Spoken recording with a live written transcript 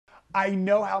I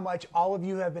know how much all of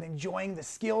you have been enjoying the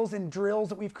skills and drills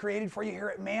that we've created for you here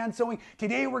at Man Sewing.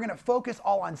 Today we're going to focus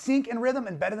all on sync and rhythm,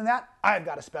 and better than that, I've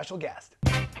got a special guest.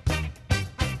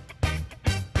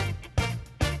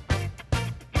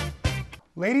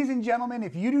 Ladies and gentlemen,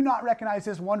 if you do not recognize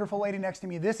this wonderful lady next to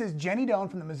me, this is Jenny Doan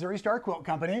from the Missouri Star Quilt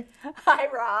Company. Hi,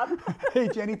 Rob. Hey,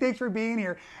 Jenny, thanks for being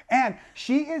here. And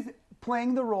she is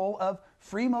playing the role of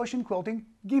free motion quilting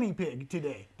guinea pig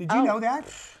today. Did you know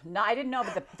that? No, I didn't know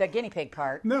the guinea pig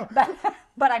part. No.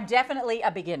 But I'm definitely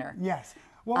a beginner. Yes.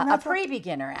 Well, A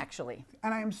pre-beginner, actually.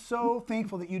 And I am so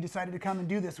thankful that you decided to come and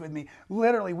do this with me.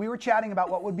 Literally, we were chatting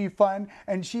about what would be fun,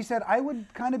 and she said, I would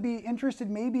kind of be interested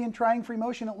maybe in trying free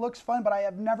motion. It looks fun, but I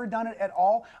have never done it at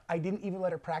all. I didn't even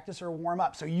let her practice or warm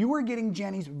up. So you were getting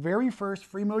Jenny's very first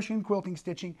free motion quilting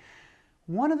stitching.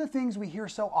 One of the things we hear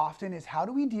so often is how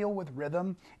do we deal with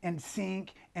rhythm and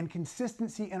sync and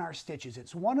consistency in our stitches?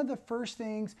 It's one of the first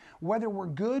things, whether we're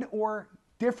good or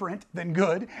different than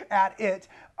good at it,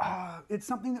 it's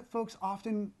something that folks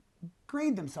often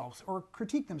grade themselves or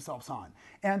critique themselves on.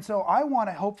 And so I want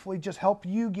to hopefully just help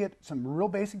you get some real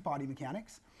basic body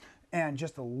mechanics and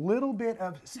just a little bit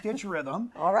of stitch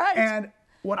rhythm. All right. And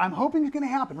what I'm hoping is going to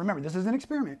happen, remember, this is an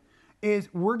experiment, is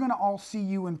we're going to all see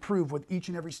you improve with each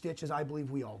and every stitch, as I believe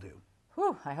we all do.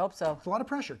 Whew, I hope so. It's a lot of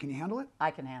pressure. Can you handle it?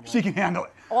 I can handle it. She can handle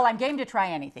it. Well, I'm game to try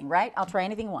anything, right? I'll try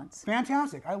anything once.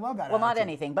 Fantastic. I love that Well, not attitude.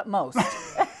 anything, but most.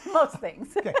 Most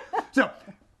things. Okay. So,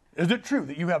 is it true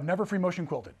that you have never free motion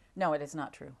quilted? No, it is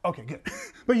not true. Okay, good.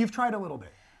 But you've tried a little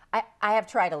bit. I have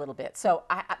tried a little bit. So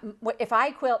if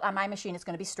I quilt on my machine, it's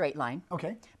going to be straight line.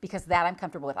 Okay. Because that I'm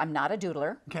comfortable with. I'm not a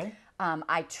doodler. Okay.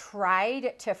 I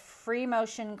tried to free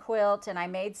motion quilt, and I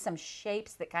made some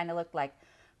shapes that kind of looked like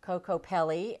Coco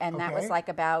Pelli, and that was Okay. like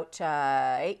about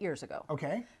 8 years ago.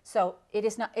 Okay. So it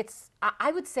is not,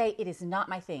 I would say it is not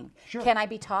my thing. Sure. Can I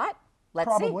be taught? Let's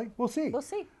Probably. see. We'll see. We'll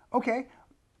see. Okay.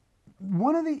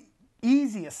 One of the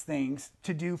easiest things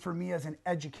to do for me as an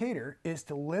educator is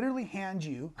to literally hand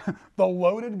you the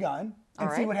loaded gun and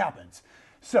All see right. what happens.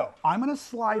 So I'm going to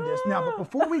slide this now, but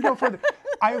before we go further,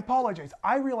 I apologize.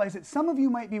 I realize that some of you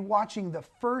might be watching the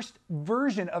first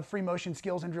version of free motion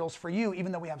skills and drills for you,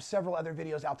 even though we have several other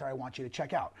videos out there I want you to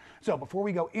check out. So before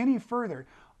we go any further,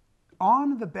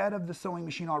 on the bed of the sewing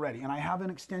machine already, and I have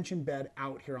an extension bed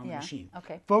out here on the machine.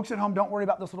 Okay. Folks at home, don't worry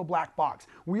about this little black box.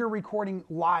 We are recording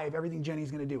live everything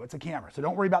Jenny's going to do. It's a camera, so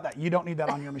don't worry about that. You don't need that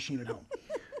on your machine at home.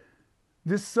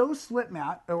 This Sew Slip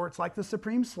Mat, or it's like the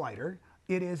Supreme Slider,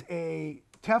 it is a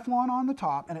Teflon on the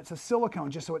top, and it's a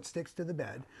silicone just so it sticks to the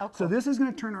bed. Oh, cool. So this is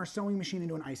going to turn our sewing machine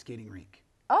into an ice skating rink.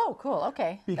 Oh, cool.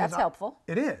 Okay. That's helpful.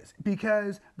 It is,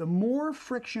 because the more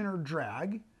friction or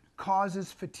drag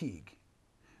causes fatigue.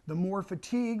 The more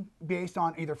fatigue based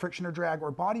on either friction or drag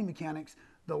or body mechanics,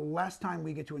 the less time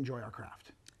we get to enjoy our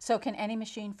craft. So can any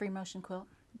machine free motion quilt?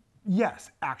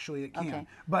 Yes, actually it can, Okay.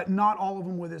 but not all of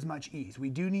them with as much ease. We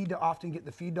do need to often get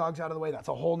the feed dogs out of the way. That's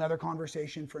a whole nother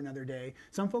conversation for another day.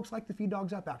 Some folks like the feed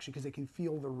dogs up actually because they can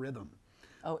feel the rhythm.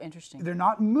 Oh, interesting. They're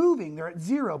not moving, they're at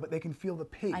zero, but they can feel the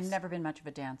pace. I've never been much of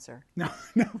a dancer. No.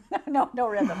 No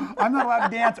rhythm. I'm not allowed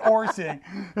to dance or sing.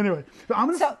 Anyway, so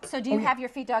I'm gonna. So do you have your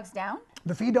feed dogs down?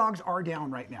 The feed dogs are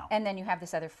down right now. And then you have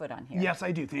this other foot on here. Yes,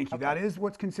 I do. Thank you. That is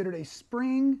what's considered a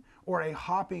spring or a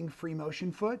hopping free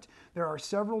motion foot. There are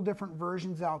several different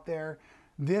versions out there.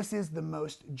 This is the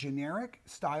most generic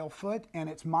style foot, and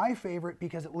it's my favorite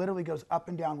because it literally goes up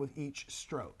and down with each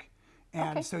stroke.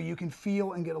 And so you can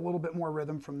feel and get a little bit more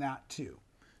rhythm from that too.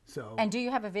 So. And do you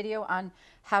have a video on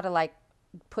how to like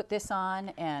put this on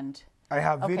and? I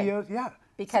have videos, yeah.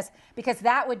 Because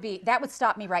that would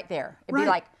stop me right there. It'd Right. be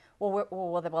like,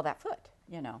 well, that foot,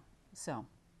 you know. So.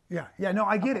 Yeah, no,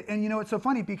 I get it. And you know, it's so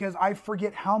funny because I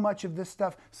forget how much of this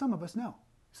stuff some of us know.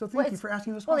 So thank you for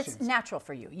asking those questions. Well, it's natural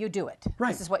for you. You do it.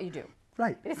 Right. This is what you do.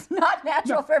 Right. It's not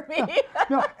natural for me.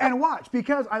 No, and watch,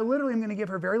 because I literally am going to give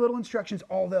her very little instructions,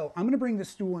 although I'm going to bring this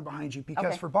stool in behind you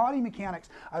because for body mechanics,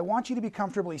 I want you to be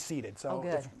comfortably seated. So Oh,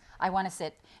 good. I want to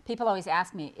sit. People always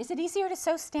ask me, is it easier to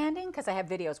sew standing? Because I have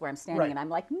videos where I'm standing and I'm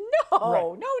like,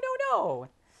 no.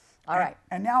 All right.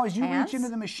 And now as you Hands? reach into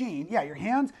the machine, your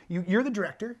hands, you're the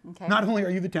director. Okay. Not only are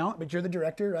you the talent, but you're the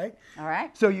director, right? All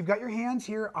right. So you've got your hands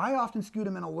here. I often scoot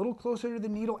them in a little closer to the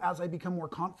needle as I become more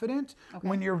confident. Okay.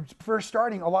 When you're first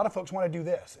starting, a lot of folks want to do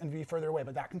this and be further away,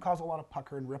 but that can cause a lot of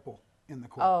pucker and ripple in the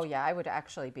quilt. Oh, yeah. I would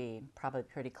actually be probably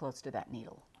pretty close to that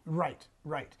needle. Right.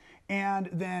 And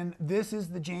then this is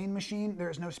the Jane machine.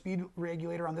 There's no speed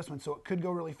regulator on this one, so it could go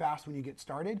really fast when you get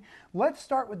started. Let's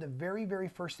start with the very, very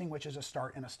first thing, which is a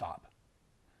start and a stop.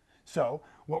 So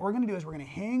What we're going to do is we're going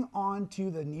to hang on to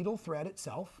the needle thread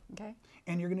itself. Okay.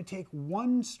 And you're going to take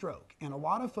one stroke. And a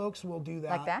lot of folks will do that.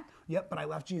 Like that? Yep, but I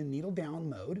left you in needle down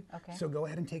mode. Okay. So go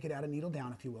ahead and take it out of needle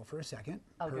down, if you will, for a second.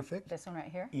 Oh, perfect. This one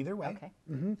right here? Either way.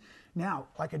 Okay. Now,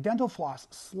 like a dental floss,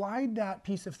 slide that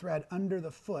piece of thread under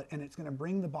the foot, and it's going to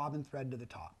bring the bobbin thread to the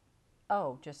top.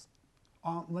 Oh, just...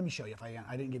 Let me show you if I can.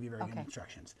 I didn't give you very good Okay.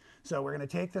 instructions. So we're going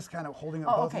to take this kind of holding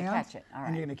up Oh, both okay, hands. catch it. All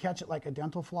And you're right. going to catch it like a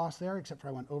dental floss there, except for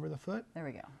I went over the foot. There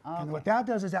we go. And Okay. what that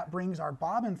does is that brings our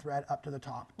bobbin thread up to the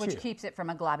top, Which too. keeps it from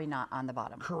a globby knot on the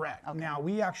bottom. Correct. Now,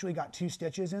 we actually got 2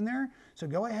 stitches in there. So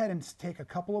go ahead and take a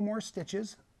couple of more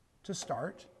stitches to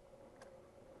start.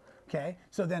 Okay.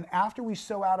 So then after we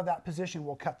sew out of that position,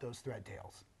 we'll cut those thread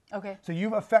tails. Okay. So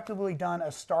you've effectively done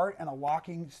a start and a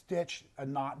locking stitch, a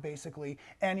knot basically,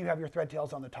 and you have your thread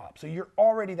tails on the top. So you're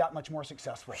already that much more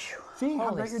successful. See how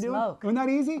Holy great you're doing? smoke. Isn't that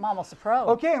easy? I'm almost a pro.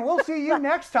 Okay, and we'll see you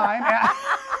next time.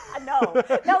 No,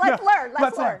 let's learn.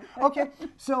 Let's learn. Okay,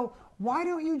 so why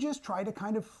don't you just try to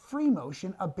kind of free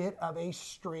motion a bit of a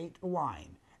straight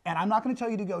line? And I'm not going to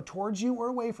tell you to go towards you or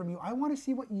away from you. I want to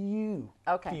see what you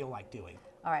feel like doing.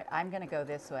 All right, I'm going to go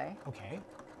this way. Okay.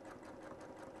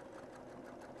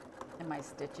 And my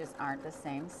stitches aren't the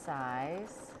same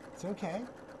size. It's okay.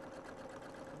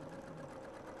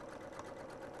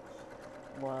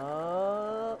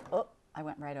 Whoa. Oh, I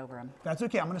went right over them. That's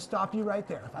okay. I'm going to stop you right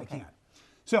there if I can.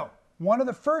 So, one of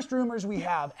the first rumors we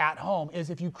have at home is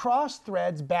if you cross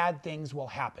threads, bad things will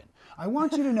happen. I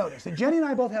want you to notice that Jenny and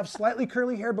I both have slightly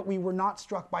curly hair, but we were not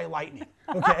struck by lightning.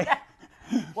 Okay?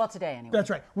 Well, today anyway. That's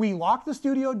right. We locked the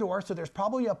studio door, so there's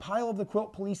probably a pile of the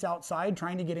quilt police outside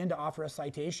trying to get in to offer us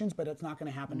citations, but it's not going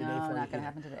to happen today for you. No, not going to either.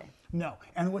 happen today. No.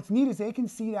 And what's neat is they can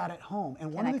see that at home.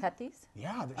 And Can I cut these?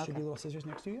 Yeah, there should be little scissors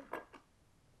next to you.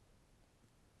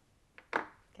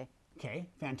 Okay. Okay,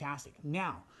 fantastic.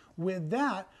 Now, with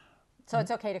that, So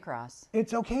it's okay to cross.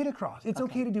 it's okay to cross. It's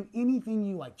okay to do anything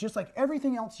you like. Just like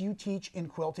everything else you teach in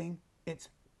quilting, it's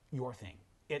your thing.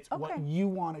 It's what you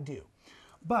want to do.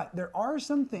 But there are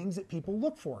some things that people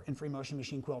look for in free motion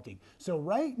machine quilting. So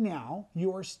right now,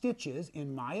 your stitches,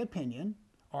 in my opinion,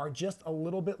 are just a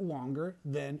little bit longer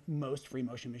than most free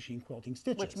motion machine quilting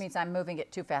stitches. Which means I'm moving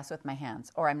it too fast with my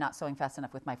hands, or I'm not sewing fast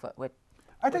enough with my foot.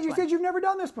 I thought you said you've never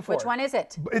done this before. Which one is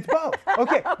it? It's both.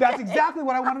 Okay, that's exactly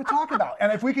what I wanted to talk about.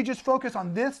 And if we could just focus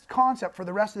on this concept for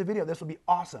the rest of the video, this will be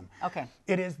awesome. Okay.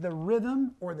 It is the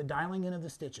rhythm or the dialing in of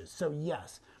the stitches. So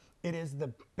yes, it is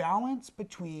the balance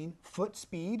between foot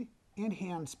speed and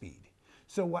hand speed.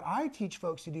 So what I teach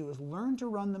folks to do is learn to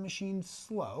run the machine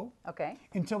slow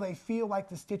until they feel like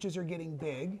the stitches are getting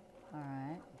big. All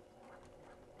right.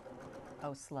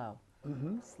 Oh, slow.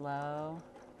 Slow.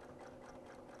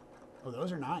 Oh,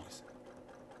 those are nice.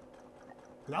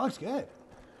 That looks good.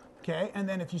 Okay, and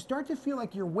then if you start to feel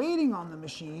like you're waiting on the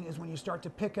machine is when you start to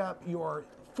pick up your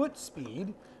foot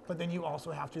speed, but then you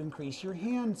also have to increase your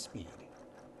hand speed.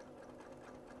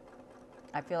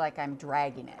 I feel like I'm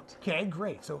dragging it. Okay,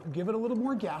 great. So give it a little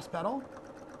more gas pedal.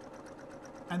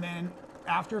 And then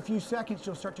after a few seconds,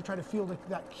 you'll start to try to feel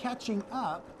that catching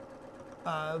up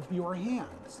of your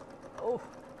hands. Oh.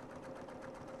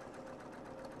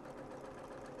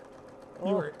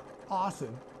 You are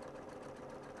awesome.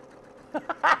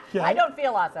 I don't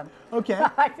feel awesome. Okay.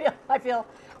 I feel,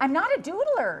 I'm not a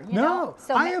doodler, you know?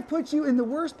 So I have put you in the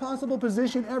worst possible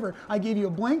position ever. I gave you a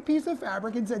blank piece of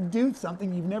fabric and said, do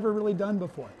something you've never really done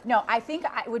before. No, I think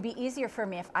it would be easier for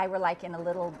me if I were like in a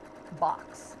little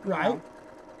box. Right? know?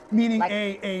 Meaning Like-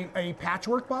 a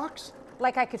patchwork box?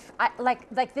 Like I could,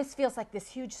 like this feels like this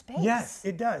huge space. Yes,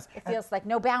 it does. It feels like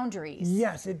no boundaries.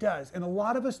 Yes, it does. And a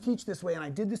lot of us teach this way, and I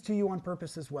did this to you on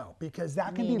purpose as well, because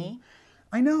that can be... Meanie.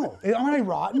 I know. Aren't I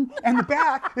rotten? And the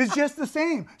back is just the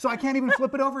same. So I can't even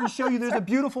flip it over and show you there's a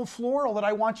beautiful floral that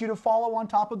I want you to follow on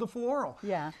top of the floral.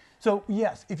 Yeah. So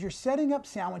yes, if you're setting up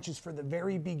sandwiches for the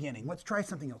very beginning, let's try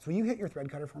something else. Will you hit your thread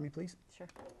cutter for me, please? Sure.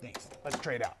 Thanks. Let's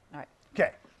trade out. All right.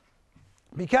 Okay.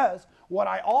 Because what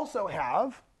I also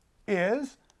have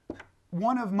is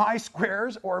one of my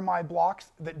squares or my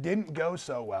blocks that didn't go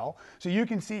so well. So you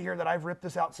can see here that I've ripped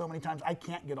this out so many times, I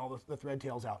can't get all the thread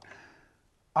tails out.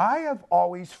 I have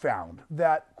always found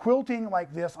that quilting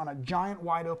like this on a giant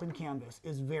wide open canvas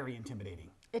is very intimidating.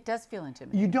 It does feel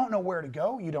intimidating. You don't know where to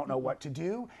go, you don't know what to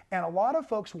do, and a lot of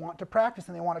folks want to practice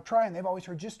and they want to try, and they've always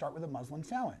heard just start with a muslin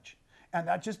sandwich. And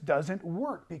that just doesn't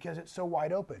work because it's so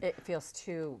wide open. It feels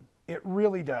too... It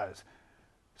really does.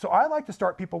 So I like to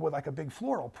start people with like a big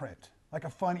floral print. like a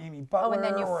fun Amy Butler and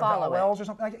then you or a follow Belle Wells or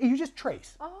something like that. You just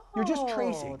trace. You're just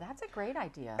tracing. Oh, that's a great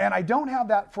idea. And I don't have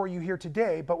that for you here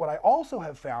today, but what I also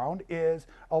have found is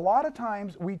a lot of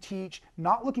times we teach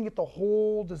not looking at the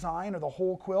whole design or the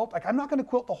whole quilt. Like I'm not going to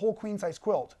quilt the whole queen size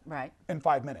quilt in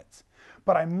 5 minutes,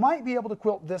 but I might be able to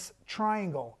quilt this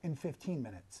triangle in 15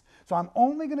 minutes. So I'm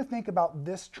only going to think about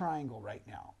this triangle right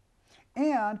now.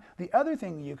 And the other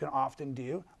thing you can often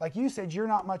do, like you said, you're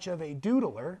not much of a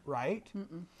doodler, right?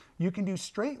 You can do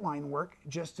straight line work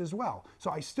just as well. So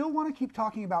I still want to keep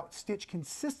talking about stitch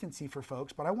consistency for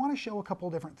folks, but I want to show a couple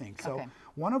different things. So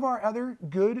one of our other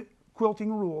good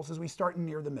quilting rules is we start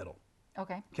near the middle.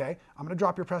 Okay. Okay, I'm going to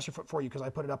drop your pressure foot for you because I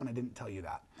put it up and I didn't tell you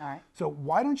that. All right. So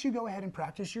why don't you go ahead and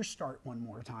practice your start one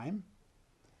more time?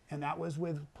 And that was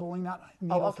with pulling that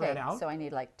needle thread out. So I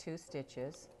need like 2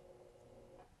 stitches.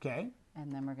 Okay.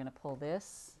 And then we're going to pull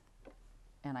this.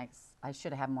 And I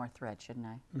should have more thread, shouldn't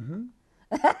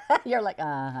I? You're like,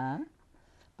 uh-huh.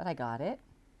 But I got it.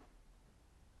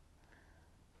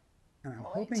 And I'm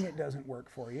hoping it doesn't work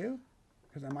for you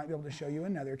because I might be able to show you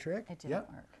another trick. It didn't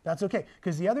work. That's okay.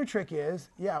 Because the other trick is,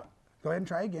 go ahead and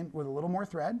try again with a little more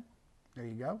thread. There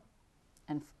you go.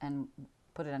 And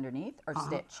put it underneath or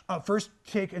stitch? First,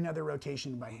 take another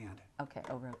rotation by hand. Okay,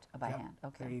 by hand.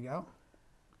 Okay. There you go.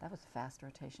 That was a fast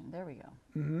rotation. There we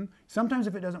go. Sometimes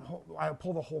if it doesn't hold, I'll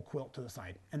pull the whole quilt to the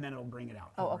side and then it'll bring it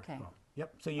out. Oh, okay.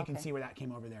 Yep, so you can see where that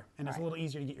came over there. And it's a little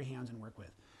easier to get your hands and work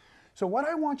with. So what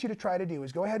I want you to try to do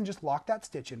is go ahead and just lock that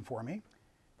stitch in for me.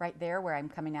 Right there where I'm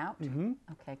coming out? Okay,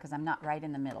 because I'm not right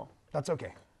in the middle. That's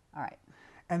okay. All right.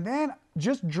 And then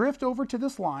just drift over to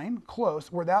this line,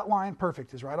 close, where that line,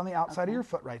 perfect, is right on the outside of your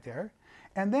foot right there.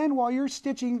 And then while you're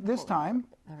stitching this time,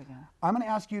 there we go. I'm going to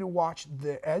ask you to watch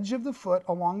the edge of the foot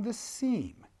along the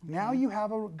seam. Now you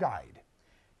have a guide.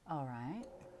 All right.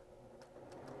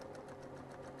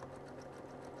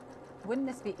 Wouldn't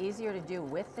this be easier to do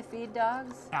with the feed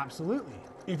dogs? Absolutely.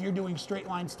 If you're doing straight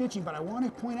line stitching, but I want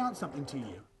to point out something to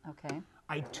you. Okay.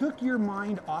 I took your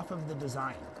mind off of the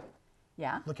design.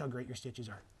 Yeah. Look how great your stitches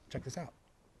are. Check this out.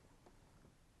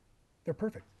 They're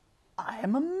perfect. I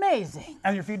am amazing.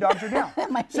 And your feed dogs are down.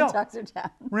 My feed dogs are down.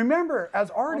 Remember,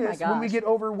 as artists, when we gosh. get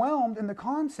overwhelmed in the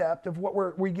concept of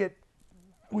what we get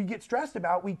stressed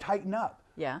about, we tighten up.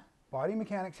 Yeah. Body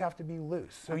mechanics have to be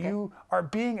loose. So you are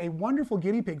being a wonderful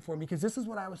guinea pig for me because this is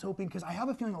what I was hoping, because I have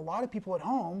a feeling a lot of people at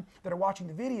home that are watching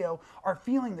the video are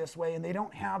feeling this way and they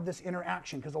don't have this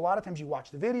interaction, because a lot of times you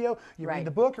watch the video, you read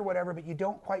the book or whatever, but you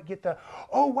don't quite get the,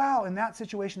 oh wow, in that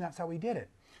situation, that's how we did it.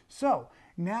 So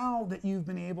now that you've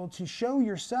been able to show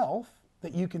yourself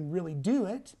that you can really do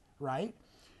it, right?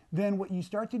 Then what you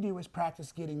start to do is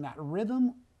practice getting that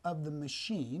rhythm of the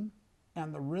machine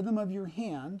and the rhythm of your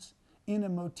hands in a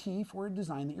motif or a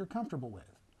design that you're comfortable with.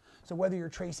 So whether you're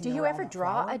tracing, do you ever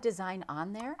draw a design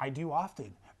on there? I do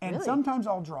often, and really? Sometimes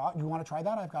I'll draw. You want to try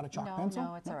that? I've got a chalk pencil.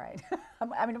 No, it's all right.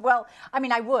 I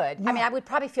mean, I would. Yeah. I mean, I would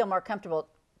probably feel more comfortable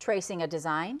tracing a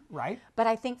design. Right. But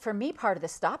I think for me, part of the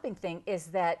stopping thing is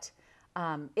that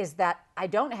I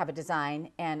don't have a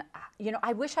design, and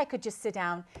I wish I could just sit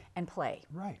down and play.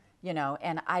 Right.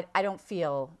 And I don't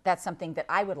feel that's something that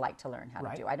I would like to learn how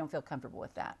to do. I don't feel comfortable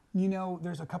with that.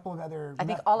 There's a couple of other... I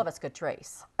think all of us could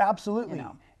trace. Absolutely.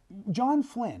 John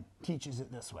Flynn teaches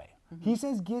it this way. He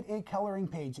says get a coloring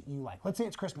page that you like. Let's say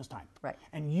it's Christmas time. Right.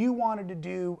 And you wanted to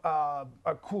do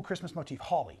a cool Christmas motif,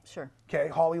 holly. Sure. Okay,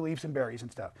 holly leaves and berries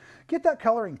and stuff. Get that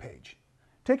coloring page.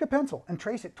 Take a pencil and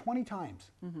trace it 20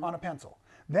 times on a pencil.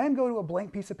 Then go to a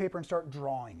blank piece of paper and start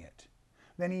drawing it.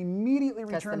 Then immediately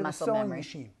return to the sewing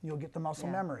machine. You'll get the muscle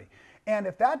memory. And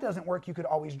if that doesn't work, you could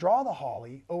always draw the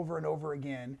holly over and over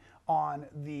again on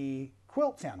the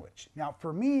quilt sandwich. Now,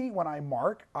 for me, when I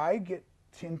mark, I get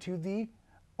into the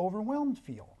overwhelmed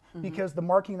feel because the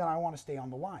marking that I want to stay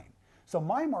on the line. So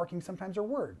my markings sometimes are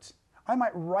words. I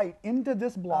might write into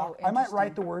this block, I might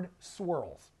write the word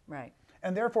swirls. Right.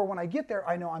 And therefore, when I get there,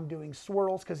 I know I'm doing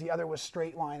swirls because the other was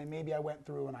straight line, and maybe I went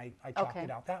through and I chalked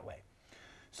it out that way.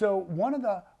 So one of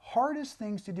the hardest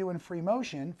things to do in free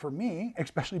motion, for me,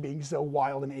 especially being so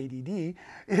wild and ADD,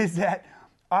 is that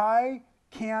I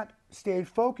can't stay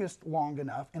focused long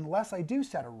enough unless I do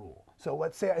set a rule. So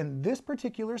let's say in this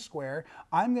particular square,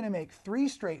 I'm going to make 3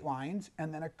 straight lines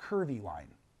and then a curvy line.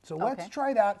 So let's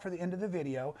try that for the end of the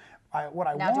video.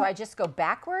 Now, do I just go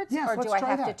backwards, or do I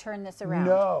have to turn this around?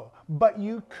 No, but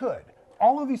you could.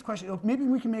 All of these questions, maybe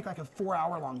we can make like a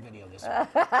 4-hour-long video this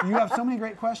week. You have so many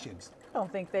great questions. I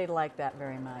don't think they'd like that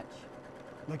very much.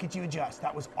 Look at you adjust.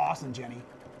 That was awesome, Jenny.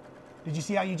 Did you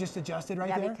see how you just adjusted right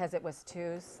there? Yeah, because it was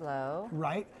too slow.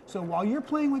 Right. So while you're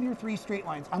playing with your 3 straight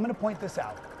lines, I'm going to point this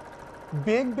out.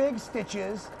 Big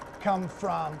stitches come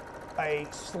from a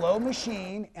slow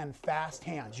machine and fast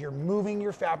hands. You're moving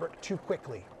your fabric too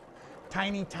quickly.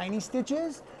 Tiny, tiny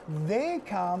stitches, they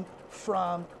come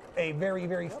from a very,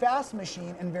 very fast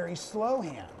machine and very slow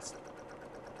hands.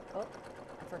 Oh,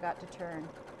 I forgot to turn.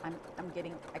 I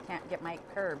can't get my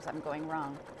curves. I'm going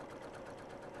wrong.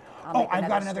 Oh, I've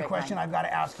got another question I've got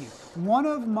to ask you. One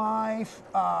of my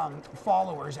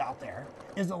followers out there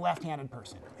is a left-handed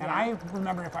person. And I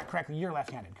remember, if I correctly, you're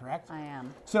left-handed, correct? I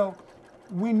am. So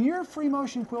when you're free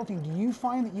motion quilting, do you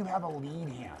find that you have a lead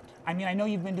hand? I mean, I know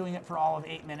you've been doing it for all of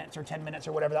 8 minutes or 10 minutes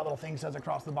or whatever that little thing says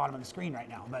across the bottom of the screen right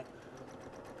now, but...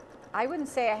 I wouldn't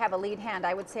say I have a lead hand.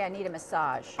 I would say I need a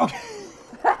massage. Okay.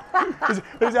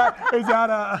 is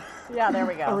that yeah, there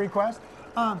we go. a request?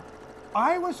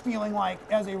 I was feeling like,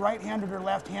 as a right-handed or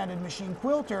left-handed machine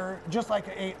quilter, just like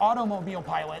a automobile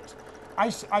pilot,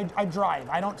 I drive.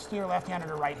 I don't steer left-handed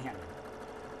or right-handed.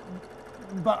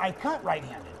 But I cut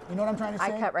right-handed. You know what I'm trying to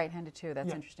say? I cut right-handed too.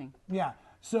 That's interesting. Yeah.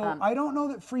 So I don't know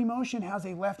that free motion has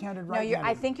a left-handed, right-handed. No,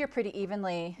 I think you're pretty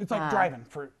evenly. It's like driving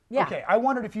for. Yeah. Okay. I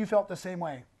wondered if you felt the same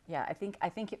way. Yeah, I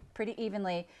think it pretty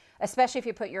evenly, especially if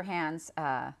you put your hands.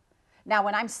 Now,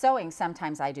 when I'm sewing,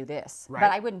 sometimes I do this, Right.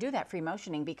 but I wouldn't do that free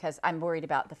motioning because I'm worried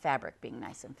about the fabric being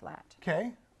nice and flat.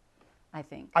 Okay. I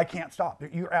think. I can't stop.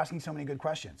 You're asking so many good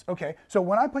questions. Okay. So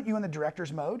when I put you in the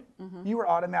director's mode, you were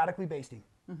automatically basting.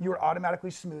 You were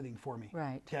automatically smoothing for me.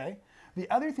 Right. Okay. The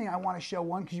other thing I want to show,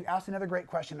 one, because you asked another great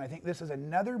question, and I think this is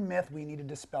another myth we need to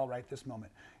dispel right this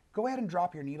moment. Go ahead and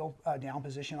drop your needle down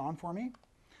position on for me.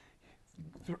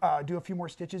 Do a few more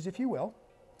stitches if you will.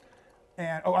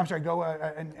 And, oh, I'm sorry, go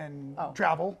and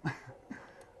travel.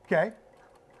 Okay.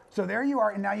 So there you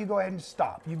are, and now you go ahead and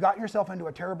stop. You've gotten yourself into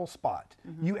a terrible spot.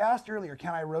 You asked earlier,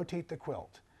 can I rotate the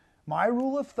quilt? My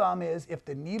rule of thumb is if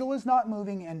the needle is not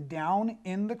moving and down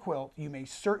in the quilt, you may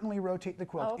certainly rotate the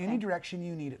quilt any direction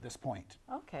you need at this point.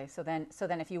 Okay, so then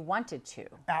if you wanted to.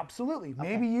 Absolutely.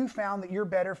 Maybe you found that you're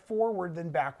better forward than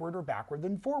backward or backward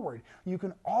than forward. You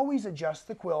can always adjust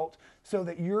the quilt so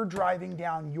that you're driving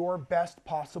down your best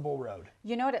possible road.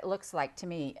 You know what it looks like to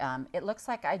me? It looks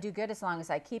like I do good as long as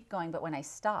I keep going, but when I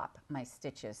stop, my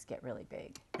stitches get really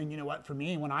big. And you know what? For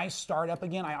me, when I start up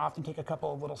again, I often take a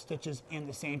couple of little stitches in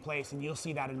the same place, and you'll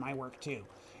see that in my work too.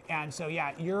 And so,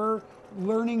 yeah, you're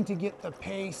learning to get the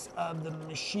pace of the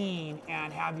machine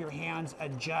and have your hands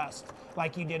adjust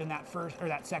like you did in that first or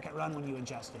that second run when you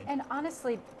adjusted. And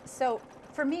honestly, so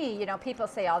for me, you know, people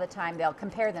say all the time they'll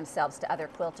compare themselves to other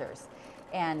quilters,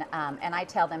 and I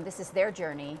tell them this is their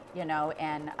journey, you know,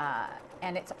 and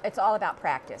it's all about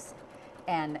practice.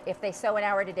 And if they sew an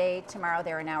hour today, tomorrow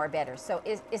they're an hour better. So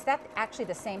is that actually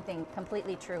the same thing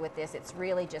completely true with this? It's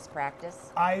really just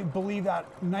practice? I believe that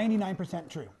 99%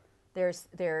 true.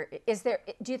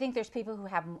 Do you think there's people who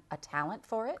have a talent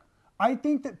for it? I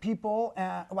think that people,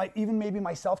 like even maybe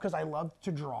myself, because I love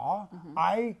to draw,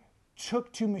 I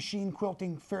took to machine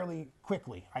quilting fairly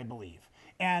quickly, I believe.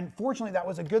 And fortunately, that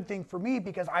was a good thing for me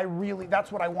because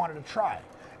that's what I wanted to try.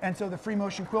 And so the free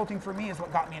motion quilting for me is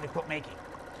what got me into quilt making.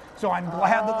 So I'm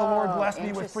glad that the Lord blessed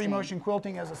me with free motion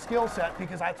quilting as a skill set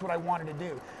because that's what I wanted to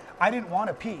do. I didn't want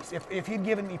a piece. If he'd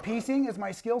given me piecing as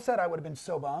my skill set, I would have been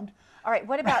so bummed. All right,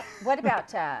 what about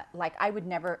like I would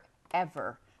never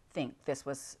ever think this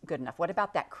was good enough. What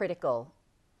about that critical,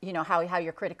 you know, how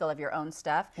you're critical of your own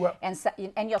stuff? Well,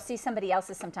 and you'll see somebody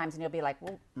else's sometimes and you'll be like,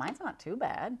 well, mine's not too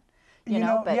bad. You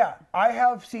know, but yeah, I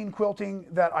have seen quilting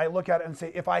that I look at it and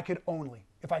say, if I could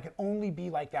only be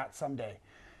like that someday.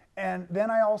 And then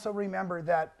I also remember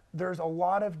that there's a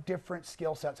lot of different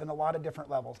skill sets and a lot of different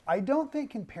levels. I don't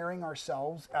think comparing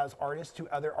ourselves as artists to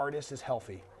other artists is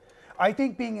healthy. I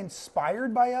think being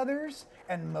inspired by others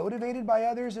and motivated by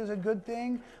others is a good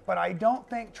thing, but I don't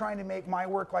think trying to make my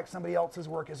work like somebody else's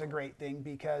work is a great thing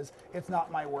because it's not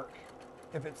my work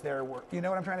if it's their work. You know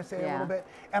what I'm trying to say a little bit?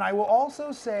 And I will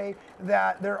also say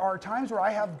that there are times where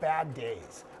I have bad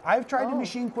days. I've tried to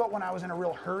machine quilt when I was in a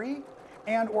real hurry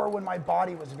and or when my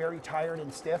body was very tired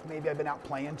and stiff. Maybe I've been out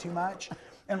playing too much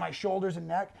and my shoulders and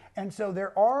neck. And so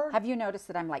there are... Have you noticed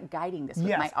that I'm like guiding this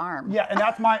with my arm? Yeah, and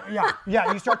that's my...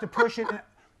 Yeah, you start to push it.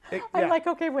 I'm like,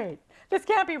 okay, wait, this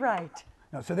can't be right.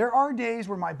 No, so there are days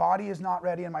where my body is not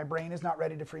ready and my brain is not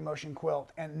ready to free motion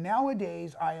quilt. And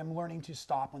nowadays I am learning to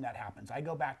stop when that happens. I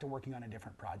go back to working on a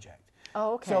different project.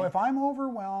 Oh, okay. So if I'm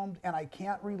overwhelmed and I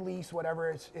can't release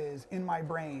whatever is in my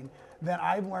brain, then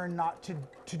I've learned not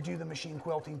to do the machine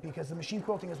quilting because the machine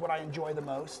quilting is what I enjoy the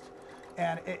most.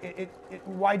 And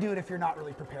why do it if you're not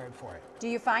really prepared for it? Do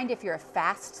you find if you're a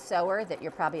fast sewer that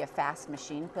you're probably a fast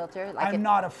machine quilter? Like I'm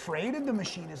not afraid of the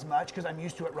machine as much because I'm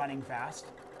used to it running fast.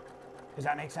 Does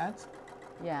that make sense?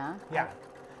 Yeah. Yeah.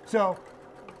 So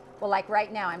Well, like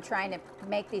right now, I'm trying to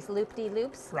make these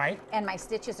loop-de-loops. Right. And my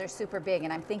stitches are super big,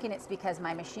 and I'm thinking it's because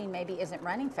my machine maybe isn't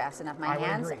running fast enough. My I would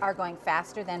hands agree. are going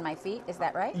faster than my feet. Is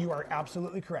that right? You are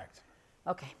absolutely correct.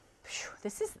 Okay. Phew,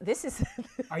 this is.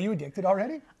 Are you addicted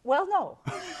already? Well, no,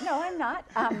 I'm not.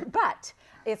 But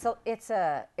it's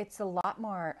a lot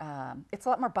more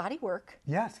body work.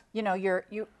 Yes. You know,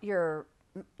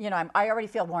 I already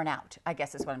feel worn out, I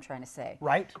guess is what I'm trying to say.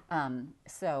 Right.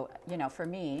 So, you know, for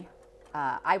me,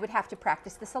 I would have to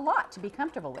practice this a lot to be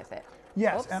comfortable with it.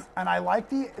 Yes, Oops. and I like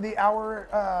the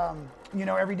hour, you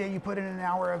know, every day you put in an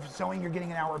hour of sewing, you're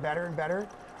getting an hour better and better.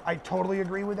 I totally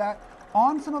agree with that.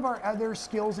 On some of our other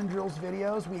skills and drills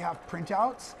videos, we have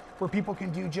printouts where people can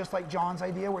do just like John's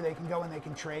idea, where they can go and they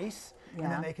can trace. And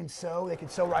then they can sew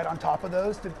right on top of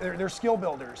those. They're skill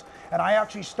builders. And I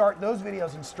actually start those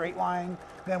videos in straight line.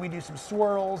 Then we do some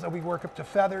swirls, and we work up to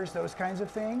feathers, those kinds of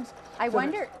things. I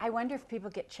wonder if people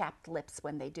get chapped lips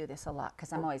when they do this a lot,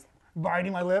 because I'm always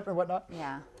biting my lip or whatnot.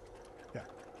 Yeah. Yeah.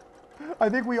 I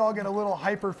think we all get a little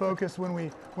hyper focused when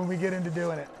we get into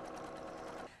doing it.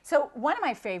 So one of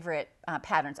my favorite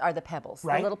patterns are the pebbles,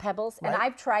 Right. the little pebbles. Right. And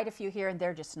I've tried a few here, and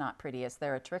they're just not pretty. Is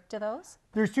there a trick to those?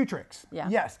 There's two tricks. Yeah.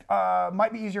 Yes.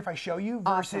 Might be easier if I show you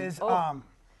versus. Awesome.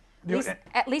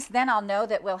 At least then I'll know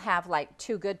that we'll have like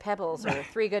 2 good pebbles or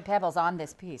 3 good pebbles on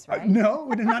this piece, right? No,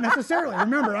 not necessarily.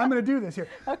 Remember, I'm going to do this here.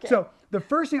 Okay. So the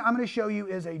first thing I'm going to show you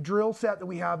is a drill set that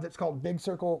we have that's called Big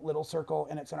Circle, Little Circle,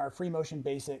 and it's in our Free Motion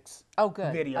Basics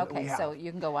video that we Okay, have. so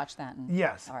you can go watch that.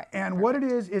 Yes. All right. And what it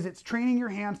is it's training your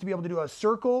hands to be able to do a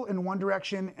circle in one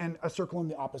direction and a circle in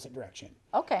the opposite direction.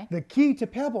 Okay. The key to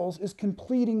pebbles is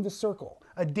completing the circle.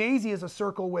 A daisy is a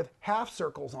circle with half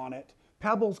circles on it.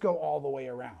 Pebbles go all the way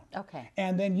around. Okay.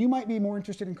 And then you might be more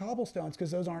interested in cobblestones because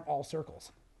those aren't all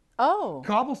circles. Oh.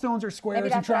 Cobblestones are squares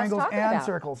and that's what I was triangles talking and about.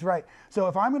 circles, right? So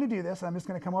if I'm going to do this, I'm just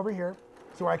going to come over here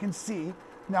so I can see.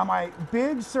 Now my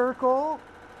big circle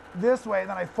this way,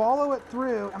 then I follow it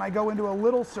through and I go into a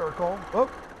little circle. Oh,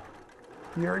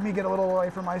 you heard me get a little away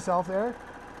from myself there.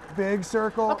 Big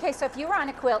circle. Okay, so if you were on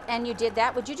a quilt and you did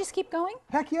that, would you just keep going?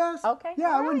 Heck yes. Okay. Yeah,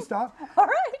 all I wouldn't right. stop. All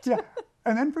right. Yeah.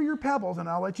 And then for your pebbles, and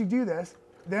I'll let you do this,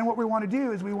 then what we want to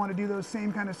do is we want to do those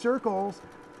same kind of circles,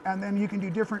 and then you can do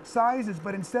different sizes,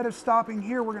 but instead of stopping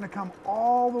here, we're going to come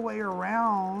all the way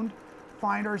around,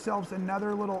 find ourselves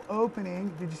another little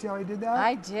opening. Did you see how I did that?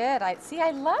 I did.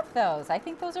 I love those. I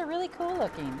think those are really cool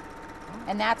looking.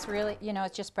 And that's really, you know,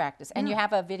 it's just practice. And you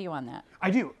have a video on that.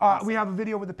 I do. We have a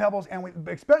video with the pebbles, and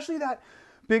especially that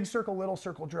big circle, little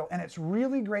circle drill. And it's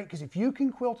really great because if you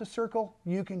can quilt a circle,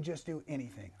 you can just do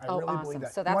anything. I really awesome. believe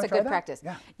that. So You that's wanna a try good that? practice.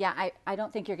 Yeah. Yeah, I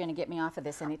don't think you're going to get me off of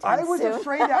this anytime I was soon.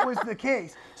 afraid that was the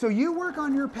case. So you work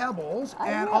on your pebbles,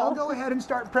 and will. I'll go ahead and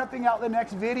start prepping out the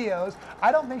next videos.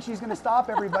 I don't think she's going to stop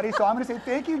everybody, so I'm going to say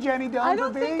thank you, Jenny Doan, I for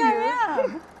don't being think here.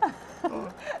 I am.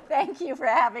 Thank you for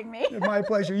having me. My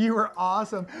pleasure. You were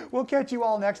awesome. We'll catch you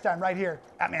all next time right here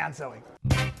at Man Sewing.